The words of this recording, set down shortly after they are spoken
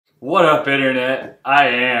What up, Internet? I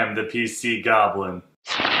am the PC Goblin.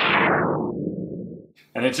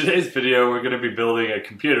 And in today's video, we're going to be building a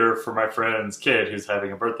computer for my friend's kid who's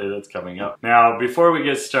having a birthday that's coming up. Now, before we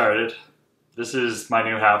get started, this is my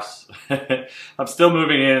new house. I'm still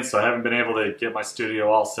moving in, so I haven't been able to get my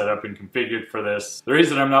studio all set up and configured for this. The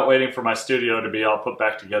reason I'm not waiting for my studio to be all put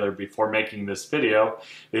back together before making this video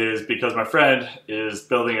is because my friend is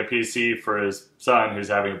building a PC for his son who's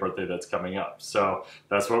having a birthday that's coming up. So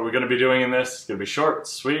that's what we're going to be doing in this. It's going to be short,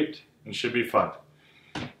 sweet, and should be fun.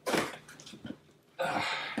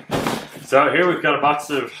 So here we've got a box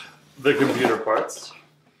of the computer parts.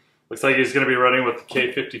 Looks like he's going to be running with the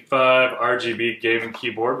K55 RGB gaming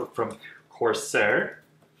keyboard from Corsair.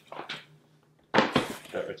 That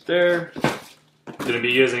right there. Going to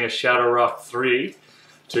be using a Shadow Rock 3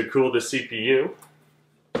 to cool the CPU.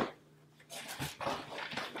 Going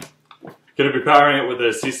to be powering it with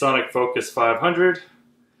a Seasonic Focus 500.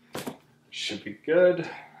 Should be good.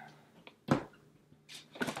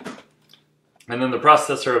 And then the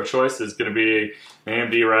processor of choice is going to be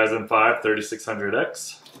AMD Ryzen 5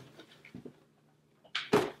 3600X.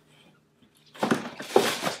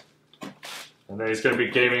 And then he's going to be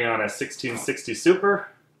gaming on a 1660 Super.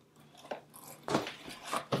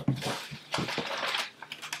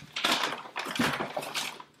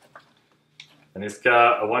 And he's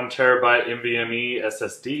got a 1TB NVMe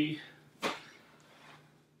SSD, which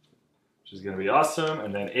is going to be awesome.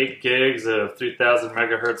 And then 8 gigs of 3000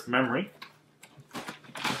 megahertz memory.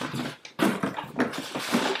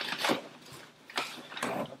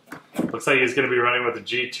 Looks like he's going to be running with a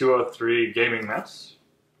G203 gaming mouse.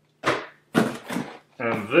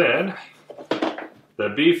 And then the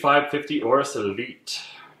B550 Aorus Elite.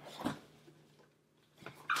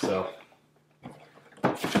 So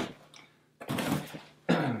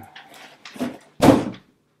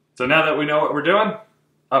now that we know what we're doing,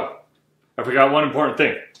 oh, I forgot one important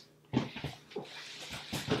thing.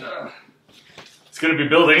 It's going to be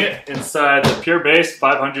building it inside the PureBase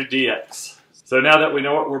 500DX. So now that we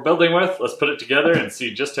know what we're building with, let's put it together and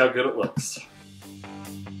see just how good it looks.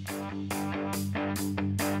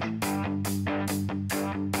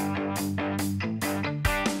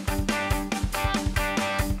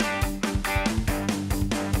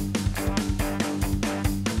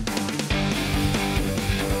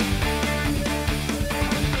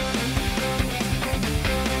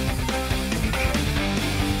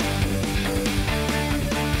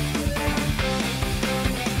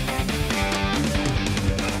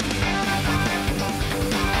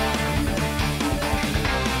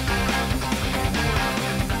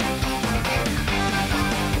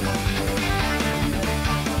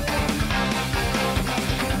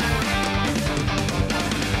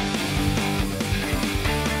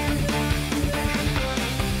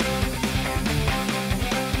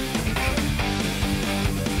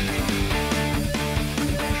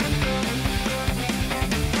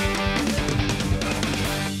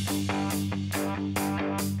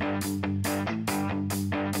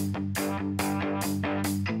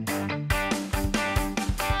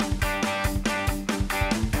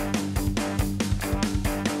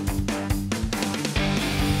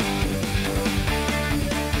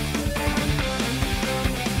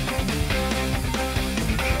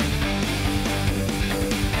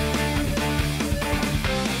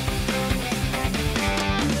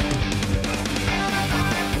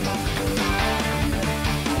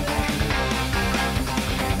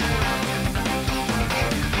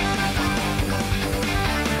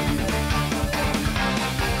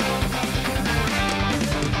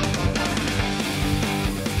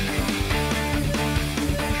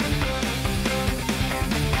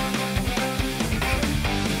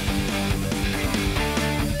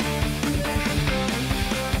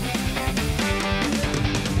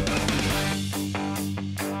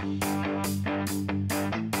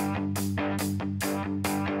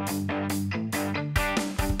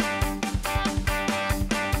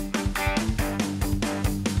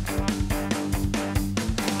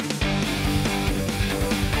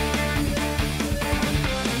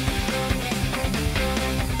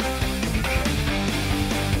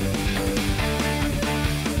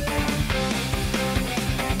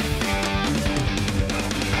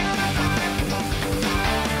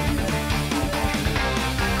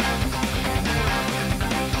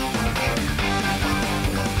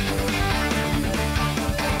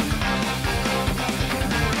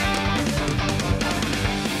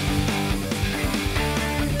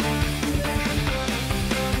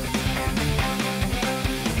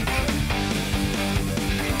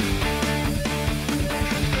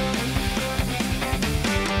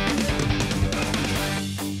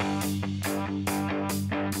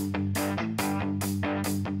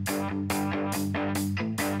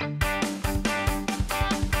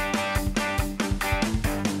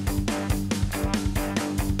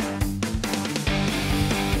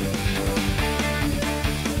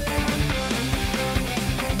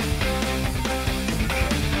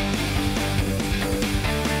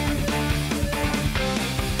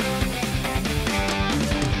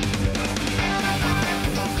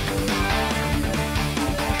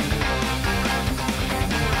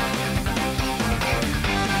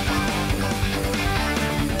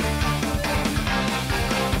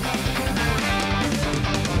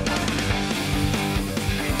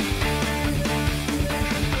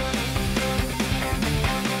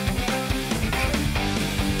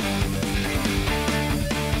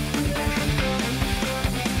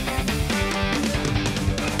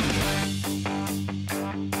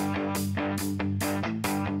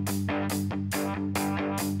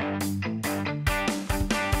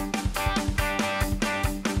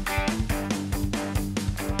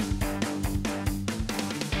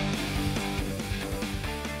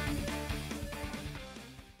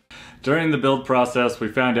 During the build process, we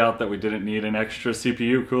found out that we didn't need an extra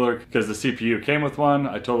CPU cooler because the CPU came with one.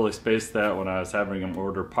 I totally spaced that when I was having them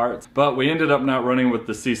order parts. But we ended up not running with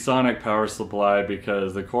the Seasonic power supply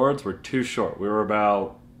because the cords were too short. We were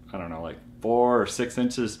about, I don't know, like 4 or 6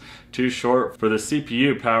 inches too short for the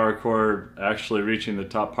CPU power cord actually reaching the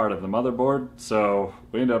top part of the motherboard. So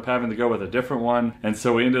we ended up having to go with a different one. And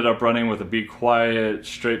so we ended up running with a Be Quiet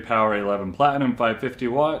Straight Power 11 Platinum 550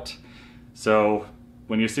 watt. So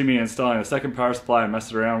when you see me installing a second power supply and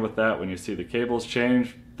messing around with that, when you see the cables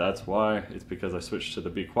change, that's why. It's because I switched to the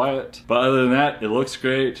Be Quiet. But other than that, it looks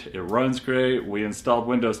great, it runs great. We installed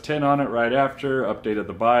Windows 10 on it right after, updated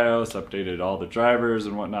the BIOS, updated all the drivers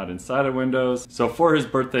and whatnot inside of Windows. So for his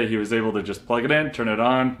birthday, he was able to just plug it in, turn it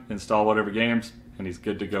on, install whatever games, and he's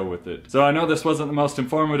good to go with it. So I know this wasn't the most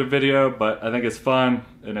informative video, but I think it's fun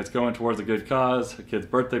and it's going towards a good cause, a kid's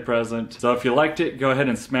birthday present. So if you liked it, go ahead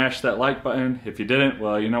and smash that like button. If you didn't,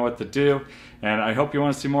 well, you know what to do. And I hope you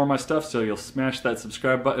want to see more of my stuff, so you'll smash that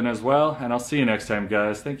subscribe button as well. And I'll see you next time,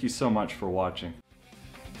 guys. Thank you so much for watching.